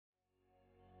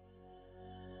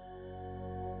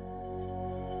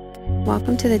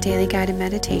Welcome to the Daily Guided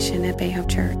Meditation at Bay Hope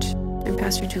Church. I'm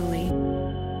Pastor Julie.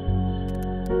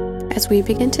 As we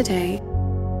begin today,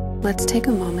 let's take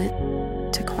a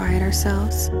moment to quiet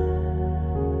ourselves,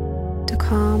 to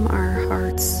calm our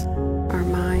hearts, our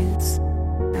minds,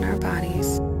 and our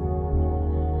bodies,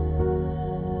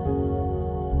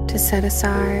 to set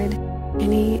aside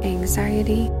any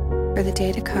anxiety for the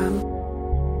day to come,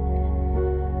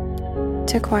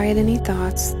 to quiet any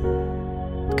thoughts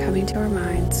coming to our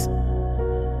minds,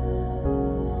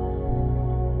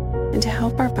 and to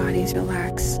help our bodies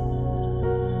relax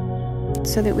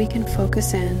so that we can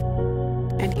focus in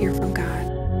and hear from God.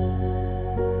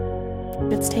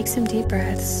 Let's take some deep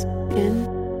breaths in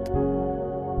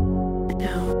and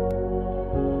out,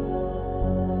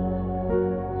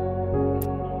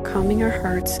 calming our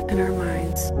hearts and our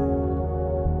minds.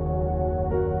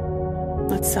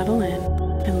 Let's settle in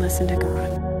and listen to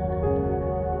God.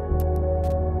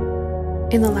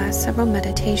 In the last several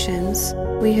meditations,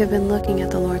 we have been looking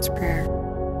at the Lord's Prayer.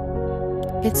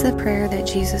 It's the prayer that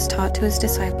Jesus taught to his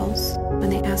disciples when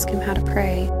they asked him how to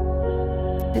pray.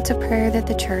 It's a prayer that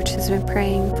the church has been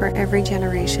praying for every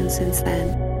generation since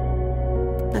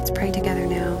then. Let's pray together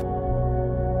now.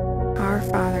 Our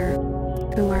Father,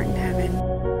 who art in heaven,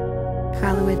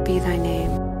 hallowed be thy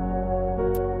name.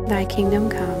 Thy kingdom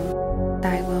come,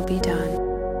 thy will be done,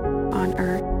 on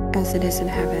earth as it is in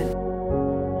heaven.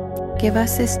 Give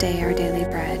us this day our daily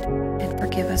bread, and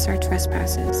forgive us our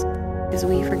trespasses, as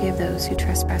we forgive those who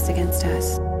trespass against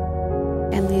us.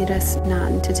 And lead us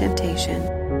not into temptation,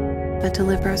 but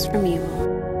deliver us from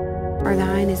evil. For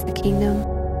thine is the kingdom,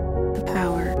 the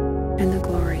power, and the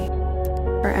glory,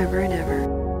 forever and ever.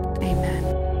 Amen.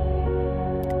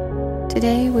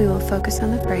 Today we will focus on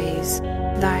the phrase,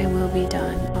 Thy will be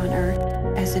done on earth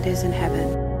as it is in heaven.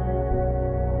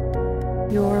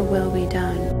 Your will be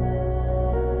done.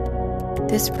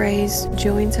 This phrase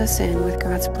joins us in with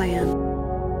God's plan.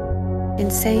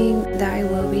 In saying, Thy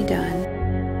will be done,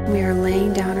 we are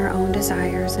laying down our own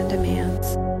desires and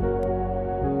demands.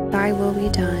 Thy will be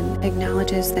done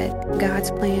acknowledges that God's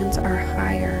plans are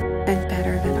higher and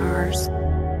better than ours.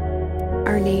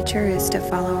 Our nature is to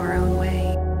follow our own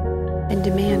way and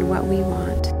demand what we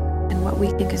want and what we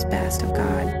think is best of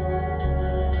God.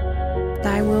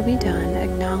 Thy will be done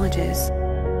acknowledges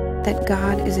that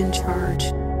God is in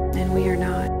charge and we are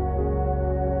not.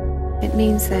 It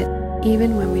means that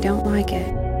even when we don't like it,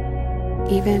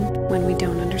 even when we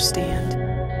don't understand,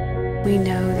 we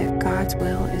know that God's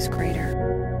will is greater.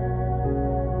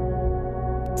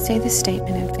 Say this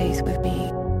statement in faith with me.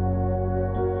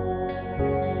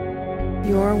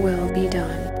 Your will be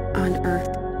done on earth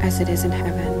as it is in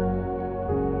heaven.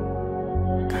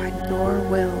 God, your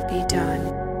will be done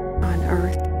on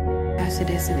earth as it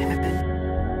is in heaven.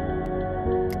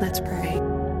 Let's pray.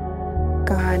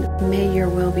 God, may your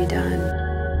will be done.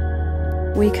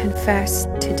 We confess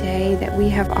today that we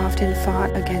have often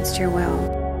fought against your will.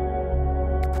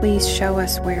 Please show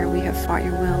us where we have fought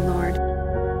your will, Lord.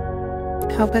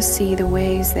 Help us see the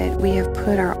ways that we have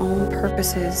put our own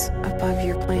purposes above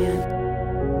your plan.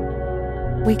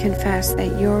 We confess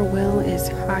that your will is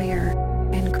higher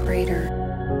and greater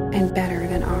and better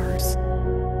than ours.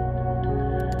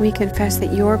 We confess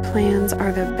that your plans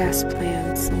are the best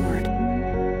plans, Lord.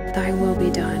 Thy will be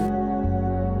done.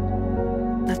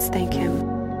 Let's thank him.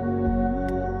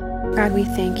 God, we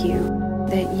thank you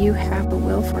that you have a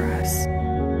will for us,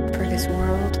 for this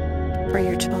world, for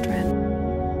your children.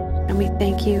 And we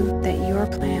thank you that your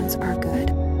plans are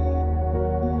good.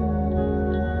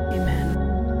 Amen.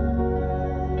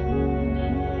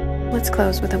 Let's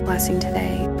close with a blessing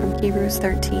today from Hebrews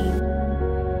 13.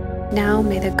 Now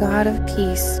may the God of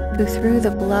peace, who through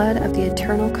the blood of the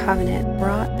eternal covenant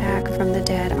brought back from the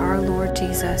dead our Lord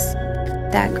Jesus,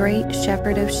 that great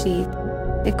shepherd of sheep,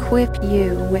 equip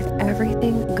you with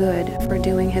everything good for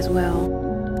doing his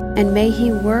will. And may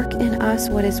he work in us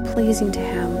what is pleasing to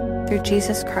him through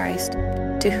Jesus Christ,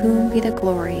 to whom be the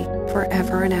glory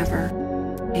forever and ever.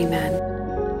 Amen.